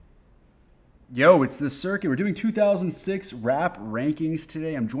Yo, it's the circuit. We're doing 2006 rap rankings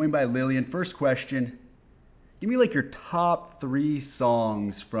today. I'm joined by Lillian. First question. Give me like your top 3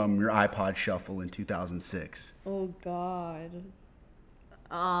 songs from your iPod shuffle in 2006. Oh God.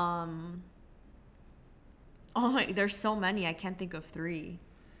 There's so many. I can't think of 3.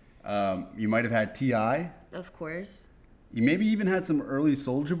 You might have had T.I. Of course. You maybe even had some early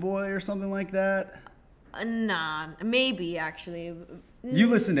Soulja Boy or something like that. Nah, maybe actually. You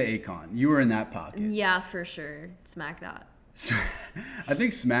listened to Akon. You were in that pocket. Yeah, for sure. Smack that. I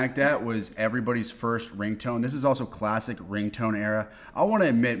think Smack That was everybody's first ringtone. This is also classic ringtone era. I want to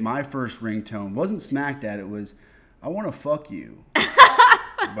admit my first ringtone wasn't Smack That. It was I Want to Fuck You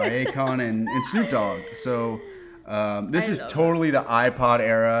by Akon and Snoop Dogg. So this is totally the iPod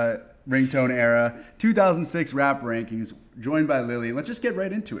era, ringtone era. 2006 rap rankings, joined by Lily. Let's just get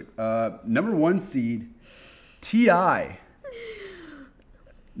right into it. Number 1 seed, T.I.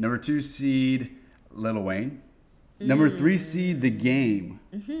 Number 2 seed, Lil Wayne. Number 3 seed, The Game.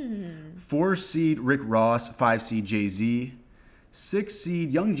 4 seed, Rick Ross. 5 seed, Jay-Z. 6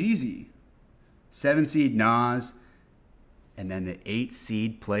 seed, Young Jeezy. 7 seed, Nas. And then the 8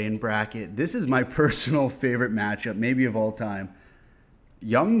 seed play-in bracket. This is my personal favorite matchup, maybe of all time.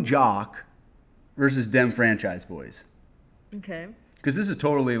 Yung Joc versus Dem Franchise Boyz. Okay. Because this is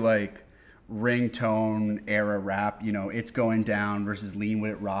totally like ringtone era rap. You know, It's Going Down versus Lean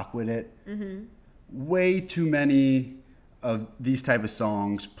With It, Rock With It. Way too many of these type of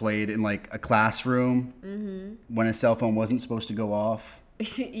songs played in like a classroom when a cell phone wasn't supposed to go off.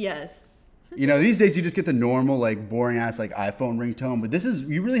 Yes. You know, these days you just get the normal like boring ass like iPhone ringtone, but this is,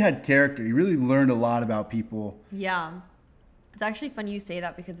 you really had character. You really learned a lot about people. Yeah. It's actually funny you say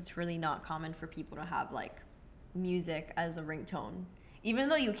that because it's really not common for people to have like music as a ringtone. Even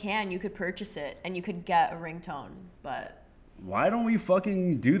though you could purchase it and you could get a ringtone, but why don't we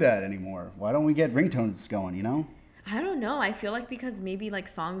fucking do that anymore? Why don't we get ringtones going, you know? I don't know. I feel like because maybe like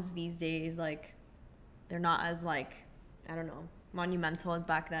songs these days, like they're not as like, I don't know, monumental as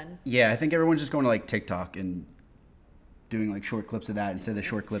back then. Yeah, I think everyone's just going to like TikTok and doing like short clips of that instead of the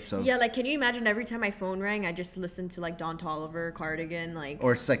short clips of... Yeah, like can you imagine every time my phone rang, I just listened to like Don Toliver, Cardigan, like...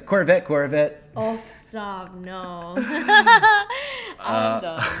 Or it's like Corvette. Oh, stop, no. I'm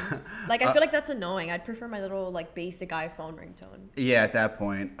done. Like, I feel like that's annoying. I'd prefer my little like basic iPhone ringtone. Yeah, at that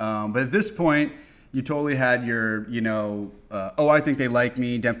point. But at this point, you totally had your, you know, I Think They Like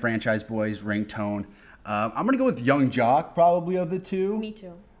Me, Dem Franchise Boyz ringtone. I'm going to go with Yung Joc, probably, of the two. Me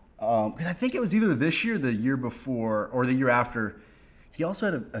too. Because I think it was either this year, the year before, or the year after. He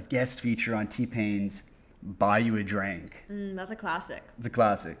also had a guest feature on T-Pain's Buy You a Drink. That's a classic. It's a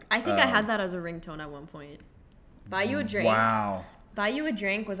classic. I think I had that as a ringtone at one point. Buy You a Drink. Wow. Buy You a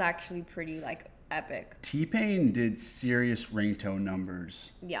Drink was actually pretty, like, epic. T-Pain did serious ringtone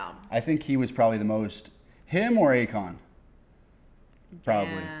numbers. Yeah. I think he was probably the most... Him or Akon?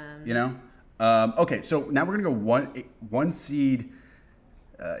 Probably. Damn. You know? Okay, so now we're going to go one seed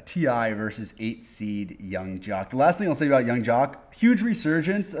T.I. versus 8 seed Yung Joc. The last thing I'll say about Yung Joc, huge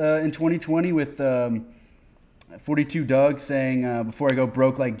resurgence in 2020 with 42 Dugg saying, before I go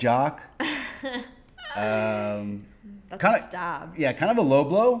broke like Joc. That's a stab. Yeah, kind of a low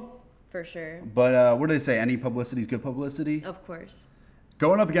blow. For sure. But what do they say? Any publicity is good publicity? Of course.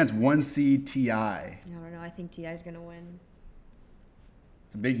 Going up against 1 seed T.I. I don't know. I think T.I. is going to win.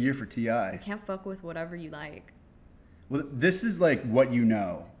 It's a big year for T.I. You can't fuck with whatever you like. Well, this is like what you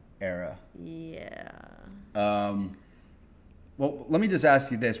know era. Yeah. Well, let me just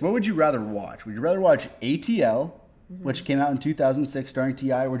ask you this. What would you rather watch? Would you rather watch ATL, which came out in 2006 starring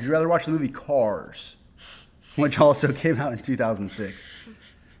T.I., or would you rather watch the movie Cars, which also came out in 2006?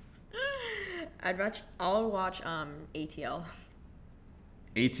 I'll watch ATL.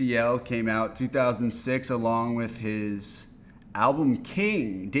 ATL came out 2006 along with his album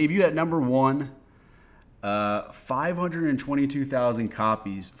King. Debuted at number 1. 522,000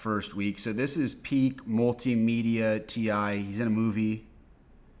 copies first week. So this is peak multimedia T.I. He's in a movie.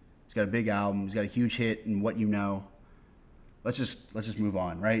 He's got a big album. He's got a huge hit in What You Know. Let's just move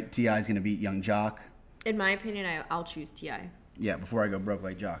on, right? T.I. is going to beat Yung Joc. In my opinion, I'll choose T.I. Yeah, before I go broke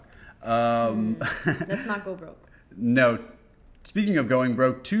like Joc. Let's not go broke. No. Speaking of going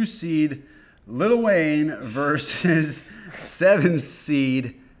broke, 2 seed Lil Wayne versus 7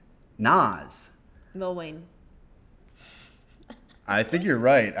 seed Nas. Lil Wayne. I think you're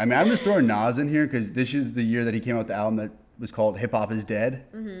right. I mean, I'm just throwing Nas in here because this is the year that he came out with the album that was called Hip Hop Is Dead.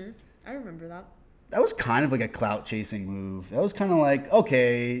 I remember that. That was kind of like a clout chasing move. That was kind of like,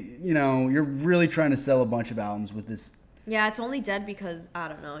 okay, you know, you're really trying to sell a bunch of albums with this. Yeah, it's only dead because, I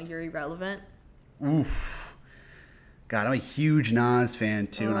don't know, you're irrelevant. Oof. God, I'm a huge Nas fan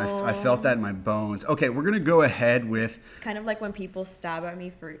too, and I felt that in my bones. Okay, we're gonna go ahead with. It's kind of like when people stab at me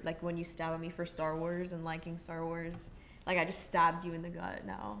for like when you stab at me for Star Wars and liking Star Wars. Like I just stabbed you in the gut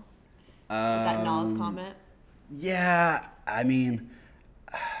now. With that Nas comment. Yeah, I mean,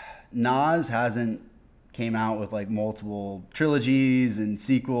 Nas hasn't came out with like multiple trilogies and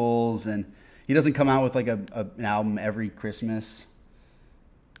sequels, and he doesn't come out with like an album every Christmas.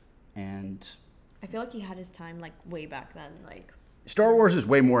 And I feel like he had his time like way back then. Like Star Wars is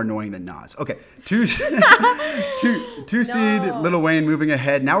way more annoying than Nas. Okay, two seed Lil Wayne moving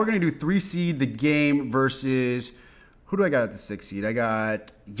ahead. Now we're gonna do 3 seed The Game versus who do I got at the 6 seed? I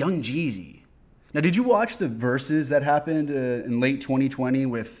got Young Jeezy. Now, did you watch the verses that happened in late 2020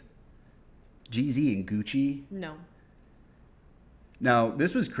 with Jeezy and Gucci? No. Now,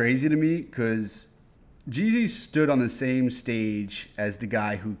 this was crazy to me because Jeezy stood on the same stage as the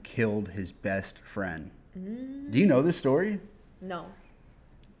guy who killed his best friend. Do you know this story? No.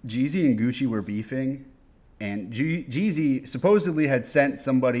 Jeezy and Gucci were beefing, and Jeezy supposedly had sent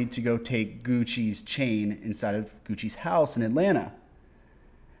somebody to go take Gucci's chain inside of Gucci's house in Atlanta.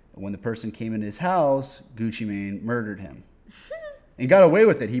 When the person came in his house, Gucci Mane murdered him. And got away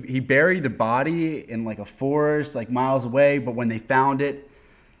with it. He buried the body in like a forest, like miles away. But when they found it,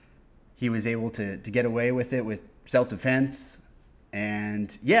 he was able to get away with it with self-defense.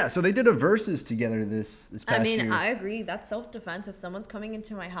 And yeah, so they did a versus together this past year. I agree. That's self-defense. If someone's coming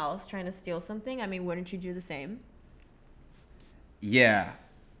into my house trying to steal something, I mean, wouldn't you do the same? Yeah,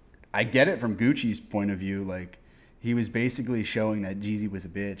 I get it from Gucci's point of view. Like, he was basically showing that Jeezy was a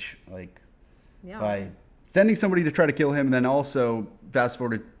bitch, like, by sending somebody to try to kill him, and then also fast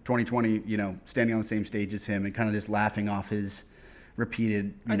forward to 2020, you know, standing on the same stage as him and kind of just laughing off his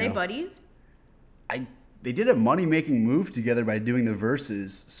repeated. Are they buddies? They did a money-making move together by doing the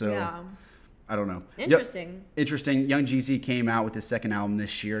verses, so yeah. I don't know. Interesting. Interesting. Young Jeezy came out with his second album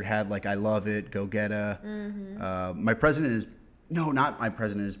this year. It had like I Love It, Go Getta. My President Is... No, not My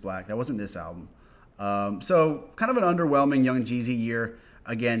President Is Black. That wasn't this album. So kind of an underwhelming Young Jeezy year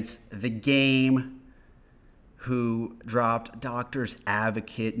against The Game, who dropped Doctor's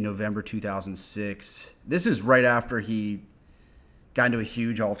Advocate in November 2006. This is right after he got into a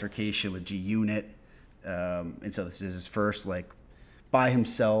huge altercation with G-Unit. And so this is his first, like, by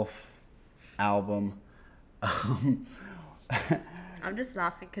himself album. I'm just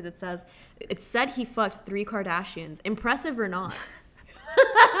laughing because it said he fucked 3 Kardashians. Impressive or not?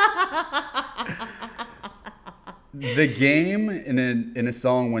 The Game in a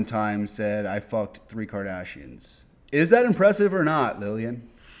song one time said, I fucked 3 Kardashians. Is that impressive or not, Lillian?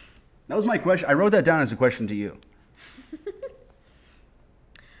 That was my question. I wrote that down as a question to you.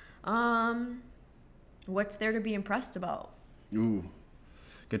 What's there to be impressed about? Ooh,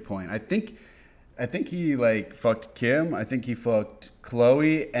 good point. I think he like fucked Kim. I think he fucked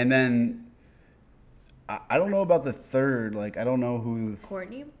Chloe, and then I don't know about the third. Like, I don't know who.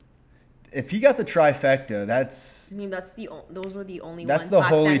 Courtney. If he got the trifecta, that's. I mean, those were the only. That's ones the back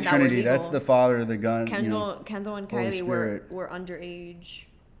Holy then Trinity. That were That's the father of the gun. Kendall and Kylie were underage.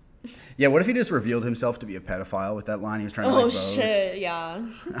 Yeah, what if he just revealed himself to be a pedophile with that line he was trying to like boast? Oh shit, yeah.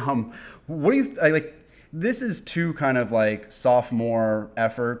 What do you like? This is 2 kind of like sophomore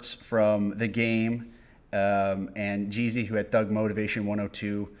efforts from The Game and Jeezy, who had Thug Motivation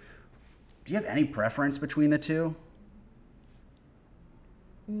 102. Do you have any preference between the 2?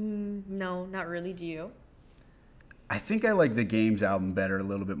 No, not really. Do you? I think I like The Game's album better a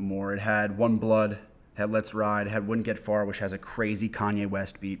little bit more. It had One Blood, had Let's Ride, it had Wouldn't Get Far, which has a crazy Kanye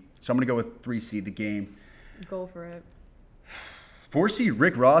West beat. So I'm going to go with 3 seed The Game. Go for it. 4 seed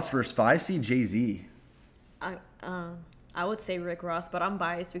Rick Ross versus 5 seed Jay-Z. I would say Rick Ross, but I'm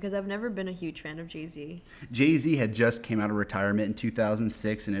biased because I've never been a huge fan of Jay-Z. Jay-Z had just came out of retirement in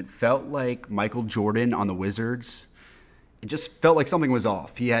 2006, and it felt like Michael Jordan on the Wizards. It just felt like something was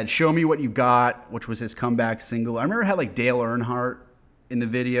off. He had Show Me What You Got, which was his comeback single. I remember it had like Dale Earnhardt in the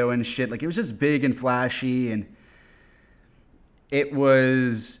video and shit. Like, it was just big and flashy, and it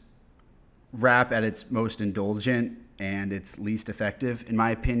was rap at its most indulgent and its least effective, in my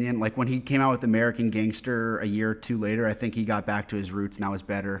opinion. Like, when he came out with American Gangster a year or 2 later, I think he got back to his roots and that was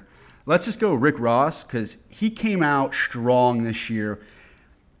better. Let's just go Rick Ross, because he came out strong this year.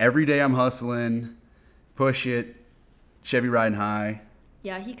 Every Day I'm Hustling, Push It, Chevy Riding High.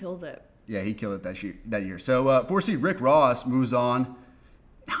 Yeah, he kills it. Yeah, he killed it that year. So 4 seed Rick Ross moves on.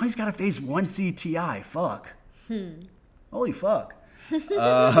 Now he's got to face 1 seed T.I. Fuck. Holy fuck.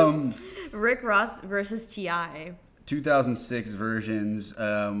 Rick Ross versus T.I. 2006 versions.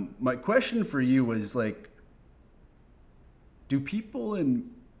 My question for you was, like, do people in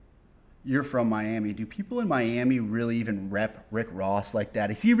you're from Miami. Do people in Miami really even rep Rick Ross like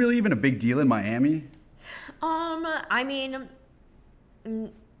that? Is he really even a big deal in Miami? I mean,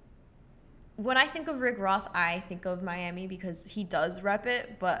 when I think of Rick Ross, I think of Miami because he does rep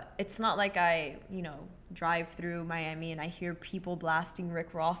it, but it's not like I, drive through Miami and I hear people blasting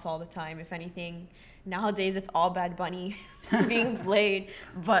Rick Ross all the time. If anything, nowadays it's all Bad Bunny being played.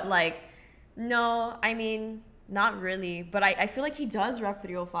 But no, I mean, not really. But I feel like he does rep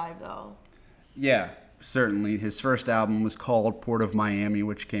 305 though. Yeah, certainly. His first album was called Port of Miami,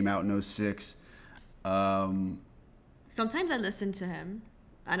 which came out in 06. Sometimes I listen to him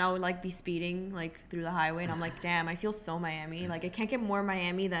and I would be speeding through the highway and I'm like, damn, I feel so Miami. I can't get more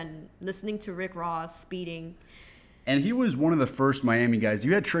Miami than listening to Rick Ross speeding. And he was one of the first Miami guys.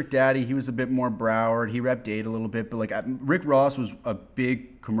 You had Trick Daddy. He was a bit more Broward. He repped Dade a little bit. But Rick Ross was a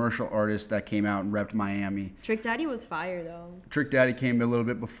big commercial artist that came out and repped Miami. Trick Daddy was fire, though. Trick Daddy came a little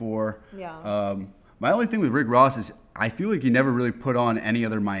bit before. Yeah. My only thing with Rick Ross is I feel like he never really put on any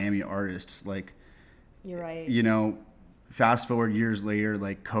other Miami artists. You're right. Fast forward years later,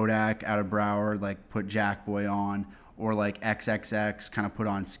 Kodak out of Broward, put Jackboy on. Or XXX kind of put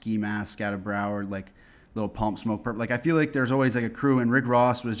on Ski Mask out of Broward, Little Pump Smoke Purp. I feel like there's always a crew, and Rick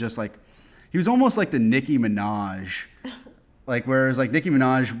Ross was just he was almost like the Nicki Minaj. Whereas Nicki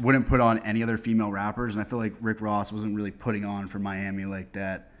Minaj wouldn't put on any other female rappers, and I feel like Rick Ross wasn't really putting on for Miami like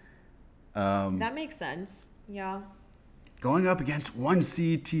that. That makes sense. Yeah. Going up against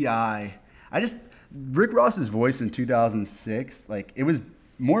 1C T.I. Rick Ross's voice in 2006, it was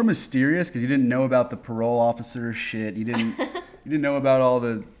more mysterious because you didn't know about the parole officer shit. You didn't know about all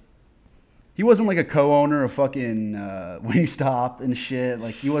the. He wasn't a co-owner of fucking Wingstop and shit.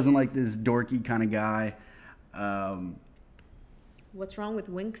 He wasn't this dorky kind of guy. What's wrong with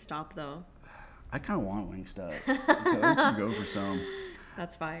Wingstop though? I kind of want Wingstop. I could go for some.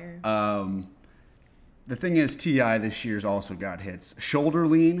 That's fire. The thing is, T.I. this year's also got hits. Shoulder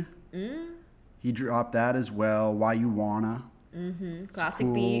Lean. He dropped that as well. Why You Wanna. Classic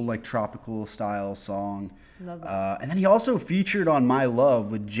cool, beat. Tropical style song. Love that. And then he also featured on My Love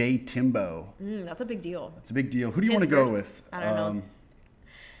with J Timbo. That's a big deal. That's a big deal. Who do you want to go with? I don't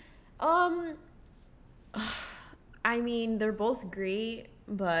know. I mean, they're both great,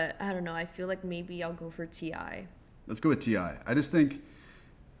 but I don't know. I feel like maybe I'll go for T.I. Let's go with T.I. I just think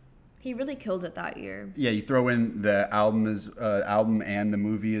he really killed it that year. Yeah, you throw in the album and the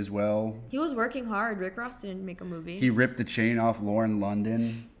movie as well. He was working hard. Rick Ross didn't make a movie. He ripped the chain off Lauren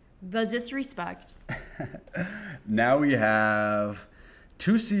London. The disrespect. Now we have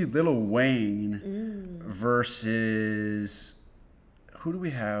 2C Lil Wayne versus who do we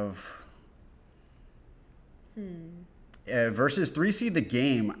have? Versus 3C The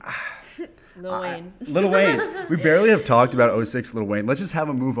Game. Lil Wayne. Lil Wayne. We barely have talked about 06 Lil Wayne. Let's just have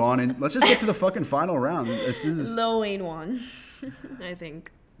him move on and let's just get to the fucking final round. This is Lil Wayne won, I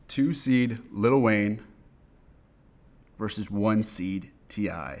think. 2 seed Lil Wayne versus 1 seed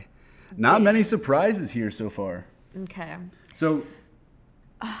T.I. Not many surprises here so far. Okay. So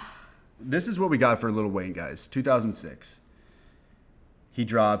this is what we got for Lil Wayne, guys. 2006. He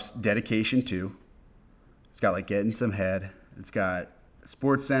drops Dedication 2. It's got Getting Some Head. It's got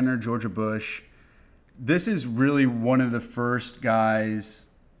Sports Center, Georgia Bush. This is really one of the first guys,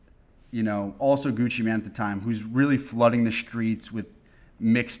 also Gucci Mane at the time, who's really flooding the streets with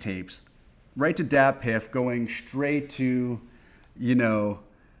mixtapes. Right to Dat Piff, going straight to,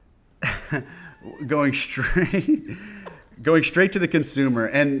 going straight to the consumer.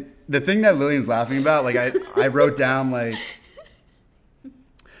 And the thing that Lillian's laughing about, I wrote down,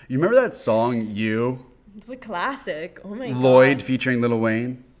 you remember that song, You? It's a classic. Oh my god. Lloyd featuring Lil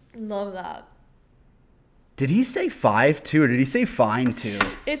Wayne. Love that. Did he say 5-2 or did he say fine 2?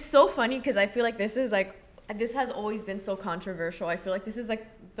 It's so funny because I feel like this has always been so controversial. I feel like this is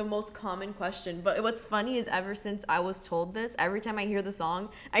the most common question. But what's funny is ever since I was told this, every time I hear the song,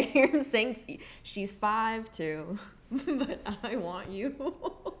 I hear him saying she's 5'2", but I want you.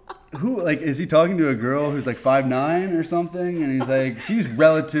 Who, is he talking to a girl who's 5'9" or something? And he's she's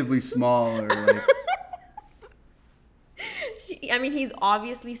relatively smaller. He's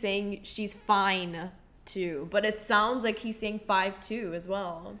obviously saying she's fine too, but it sounds like he's saying 5'2" as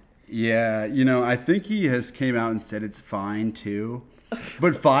well. Yeah, I think he has came out and said it's fine too,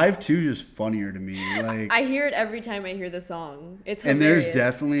 but 5'2" is funnier to me. I hear it every time I hear the song. It's hilarious. And there's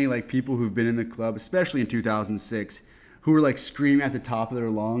definitely people who've been in the club, especially in 2006, who were screaming at the top of their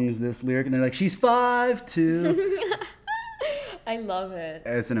lungs this lyric, and they're she's 5'2". I love it.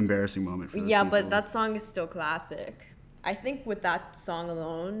 It's an embarrassing moment for those people. people. But that song is still classic. I think with that song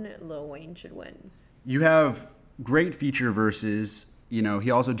alone, Lil Wayne should win. You have great feature verses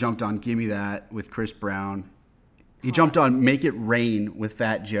he also jumped on Gimme That with Chris Brown. He jumped on Make It Rain with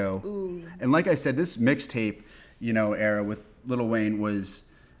Fat Joe. Ooh. And like I said, this mixtape, era with Lil Wayne was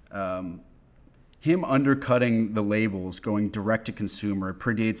him undercutting the labels, going direct to consumer. It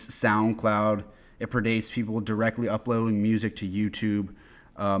predates SoundCloud. It predates people directly uploading music to YouTube.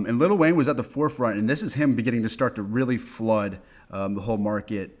 And Lil Wayne was at the forefront, and this is him beginning to start to really flood the whole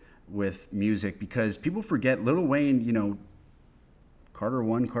market with music, because people forget Lil Wayne, Carter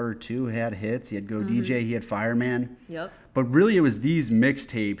 1, Carter 2 had hits. He had Go DJ, he had Fireman. Yep. But really it was these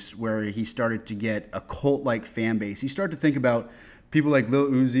mixtapes where he started to get a cult-like fan base. You start to think about people like Lil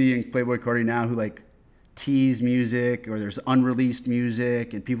Uzi and Playboi Carti now who tease music, or there's unreleased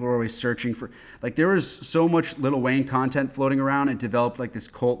music, and people are always searching for, there was so much Lil Wayne content floating around. It developed this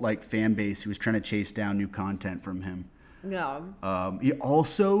cult-like fan base who was trying to chase down new content from him. Yeah. He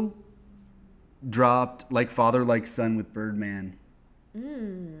also dropped Like Father Like Son with Birdman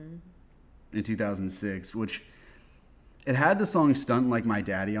in 2006, which it had the song Stunt Like My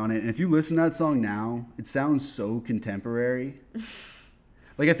Daddy on it. And if you listen to that song now, it sounds so contemporary.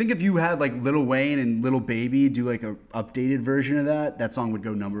 I think if you had Lil Wayne and Lil Baby do a updated version of that song would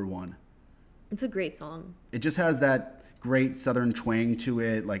go number 1. It's a great song. It just has that great southern twang to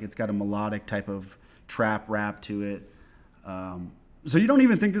it. It's got a melodic type of trap rap to it. So you don't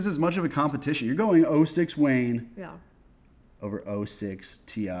even think this is much of a competition. You're going 06 Wayne over 06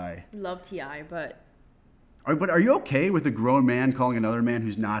 T.I. Love T.I., but are you okay with a grown man calling another man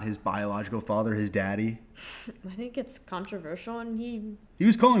who's not his biological father his daddy? I think it's controversial, and he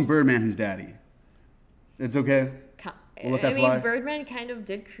was calling Birdman his daddy. It's okay. We'll let that fly. Birdman kind of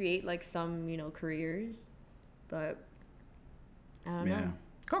did create some, careers, but I don't know.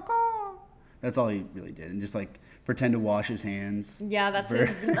 Caw-caw. That's all he really did, and just pretend to wash his hands. Yeah, that's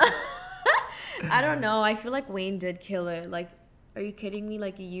it. I don't know. I feel like Wayne did kill it. Are you kidding me?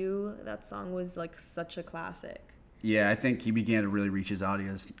 That song was such a classic. Yeah, I think he began to really reach his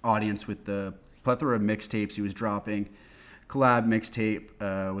audience with the plethora of mixtapes he was dropping. Collab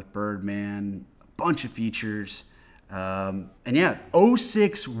mixtape with Birdman, a bunch of features. And yeah,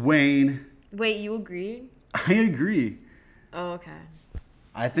 06 Wayne. Wait, you agree? I agree. Oh, okay.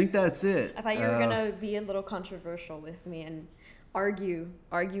 I think that's it. I thought you were going to be a little controversial with me and argue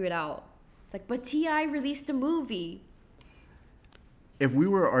it out. It's but T.I. released a movie. If we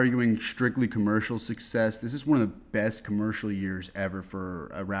were arguing strictly commercial success, this is one of the best commercial years ever for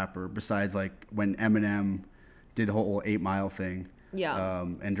a rapper, besides when Eminem did the whole 8 Mile thing. Yeah.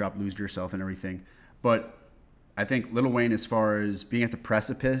 And dropped Lose Yourself and everything. But I think Lil Wayne, as far as being at the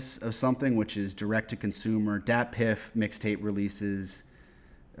precipice of something, which is direct to consumer, Dat Piff mixtape releases,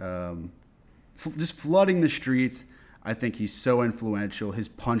 just flooding the streets. I think he's so influential. His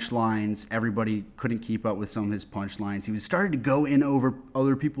punchlines, everybody couldn't keep up with some of his punchlines. He was starting to go in over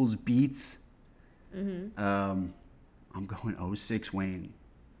other people's beats. Mm-hmm. I'm going 06 Wayne.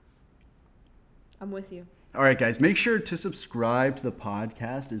 I'm with you. All right, guys, make sure to subscribe to the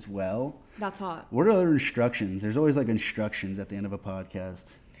podcast as well. That's hot. What are other instructions? There's always instructions at the end of a podcast.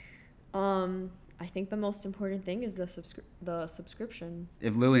 I think the most important thing is the subscription.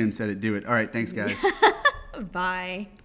 If Lillian said it, do it. All right, thanks, guys. Bye.